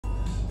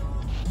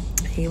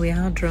Here we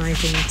are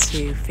driving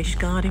to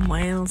Fishguard in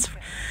Wales,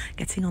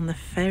 getting on the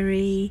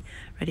ferry,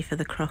 ready for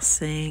the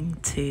crossing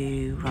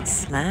to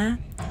Rosslare.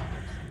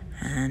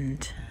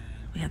 And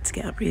we had to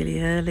get up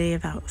really early,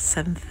 about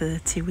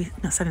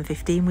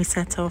 7:15 we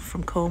set off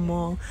from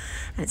Cornwall,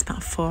 and it's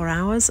about 4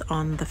 hours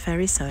on the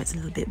ferry, so it's a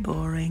little bit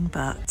boring,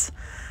 but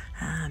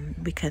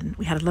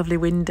we had a lovely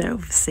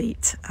window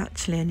seat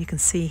actually, and you can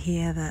see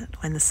here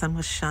that when the sun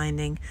was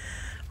shining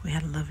we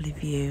had a lovely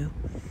view,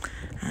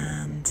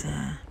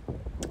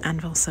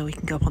 and also we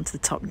can go up onto the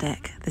top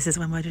deck. This is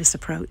when we're just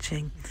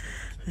approaching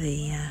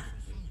the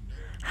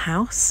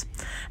house,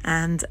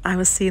 and I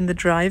was seeing the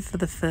drive for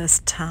the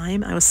first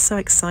time. I was so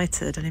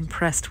excited and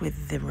impressed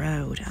with the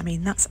road. I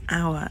mean, that's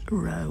our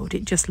road.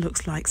 It just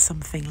looks like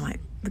something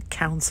like the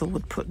council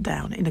would put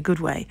down, in a good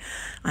way.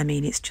 I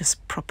mean, it's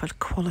just proper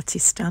quality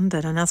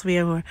standard. And as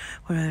we were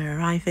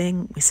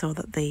arriving, we saw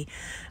that the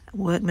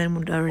workmen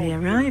would already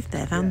arrived.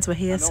 Their vans were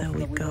here, so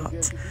we've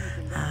got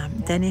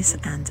Dennis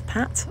and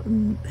Pat,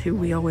 who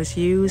we always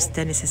use.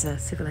 Dennis is a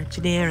civil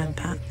engineer, and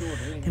Pat,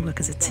 they work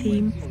as a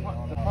team.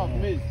 The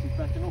problem is, it's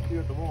backing up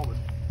here at the moment.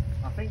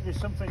 I think there's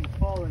something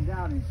falling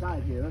down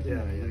inside here, isn't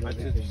it?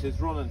 Yeah, it's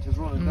running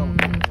down.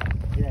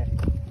 Yeah.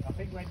 I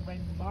think when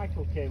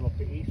Michael came up,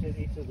 he said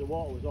the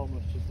water was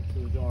almost just up to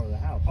the door of the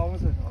house. Oh,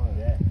 was it? Oh,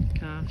 yeah.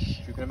 Gosh.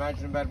 You can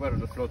imagine in bad weather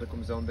the flood that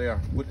comes down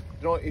there. Would,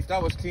 you know, if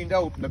that was cleaned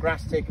out and the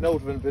grass taken out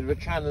and a bit of a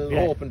channel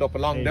opened up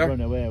along there, run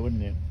away,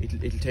 wouldn't it?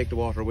 It'll take the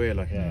water away,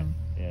 like. Yeah,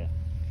 yeah.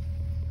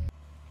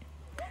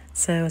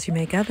 So, as you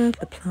may gather,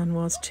 the plan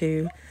was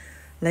to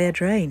lay a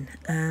drain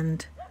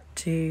and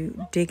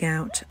to dig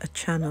out a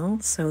channel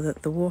so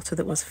that the water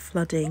that was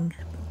flooding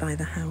by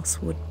the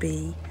house would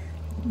be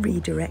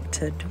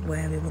redirected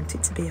where we want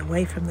it to be,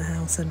 away from the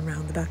house and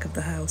round the back of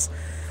the house.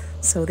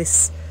 So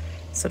this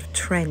sort of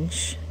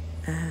trench,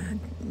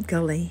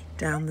 gully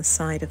down the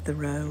side of the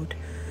road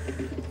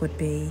would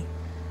be,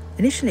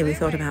 initially we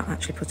thought about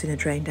actually putting a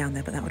drain down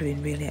there, but that would have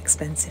been really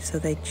expensive, so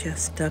they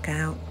just dug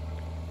out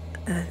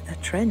a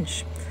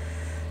trench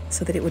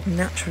so that it would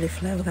naturally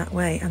flow that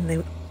way. And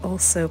they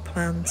also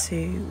plan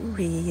to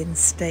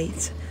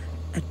reinstate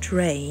a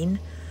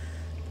drain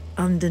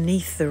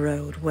underneath the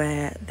road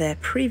where there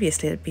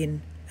previously had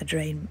been a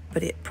drain,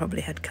 but it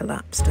probably had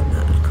collapsed and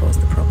that had caused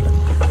the problem.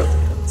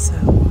 So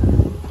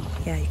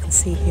yeah, you can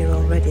see here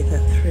already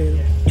that through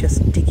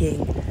just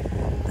digging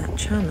that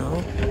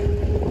channel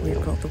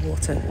we've got the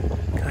water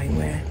going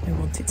where we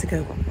want it to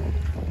go.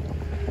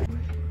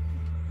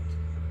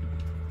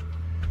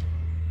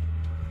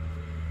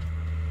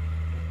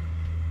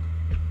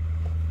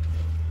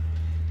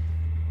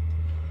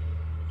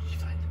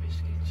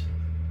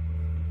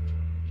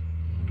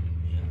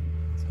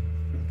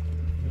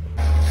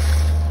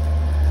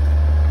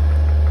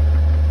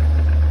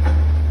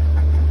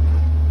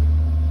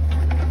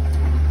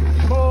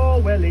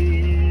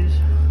 Wellies.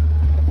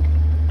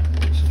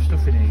 Some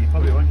stuff in here. You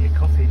probably want your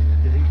coffee.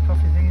 Is your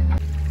coffee thing in there?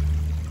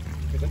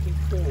 I think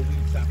 4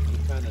 weeks after the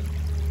cannon.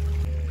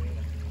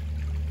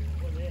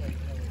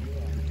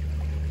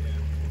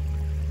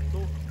 So,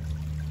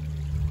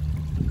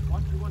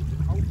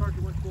 how far do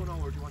you want to go now,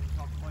 or do you want to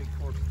talk to Mike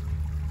first?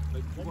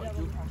 Like, do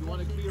you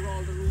want to clear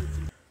all the routes?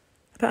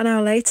 About an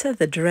hour later,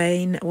 the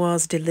drain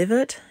was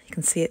delivered. You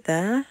can see it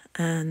there,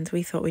 and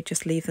we thought we'd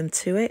just leave them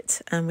to it,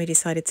 and we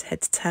decided to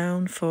head to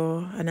town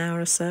for an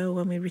hour or so.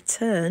 When we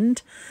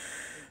returned,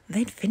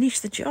 they'd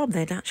finished the job.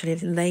 They'd actually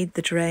laid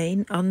the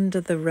drain under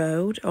the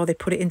road, or they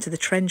put it into the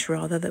trench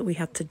rather, that we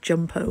had to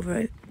jump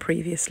over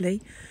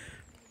previously.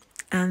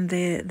 And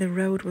the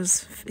road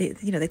was,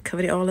 they'd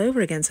covered it all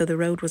over again, so the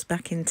road was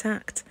back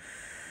intact.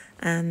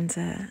 And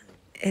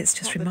it's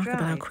just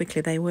remarkable how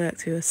quickly they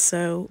worked. We were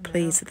so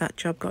pleased that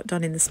job got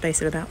done in the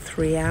space of about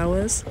 3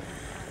 hours.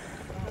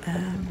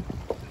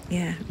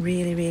 Yeah,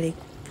 really, really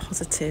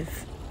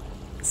positive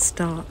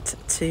start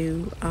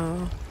to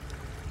our,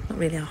 not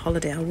really our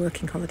holiday, our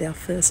working holiday, our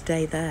first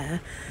day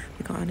there.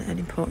 We got an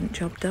important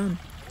job done.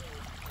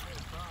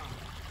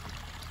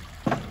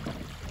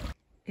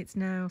 It's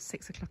now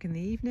 6 o'clock in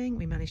the evening.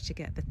 We managed to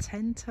get the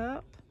tent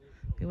up.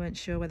 We weren't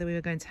sure whether we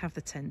were going to have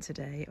the tent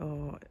today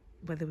or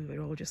whether we were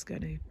all just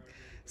going to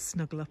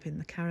snuggle up in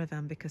the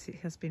caravan, because it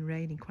has been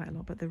raining quite a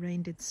lot, but the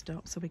rain did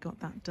stop, so we got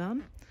that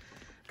done.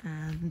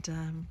 And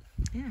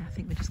yeah, I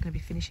think we're just going to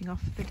be finishing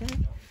off the day.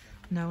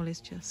 Noel is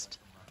just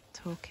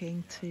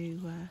talking to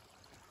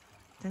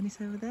Dennis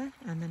over there,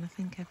 and then I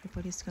think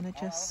everybody's going to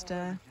just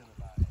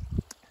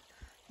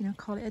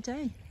call it a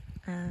day,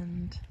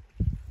 and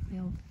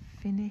we'll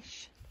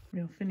finish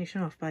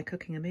off by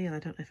cooking a meal. I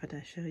don't know if I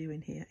dare show you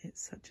in here,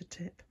 it's such a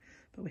tip,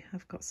 but we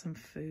have got some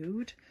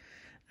food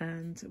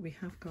and we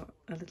have got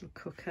a little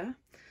cooker,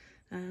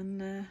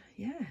 and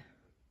yeah,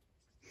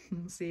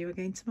 we'll see you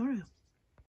again tomorrow.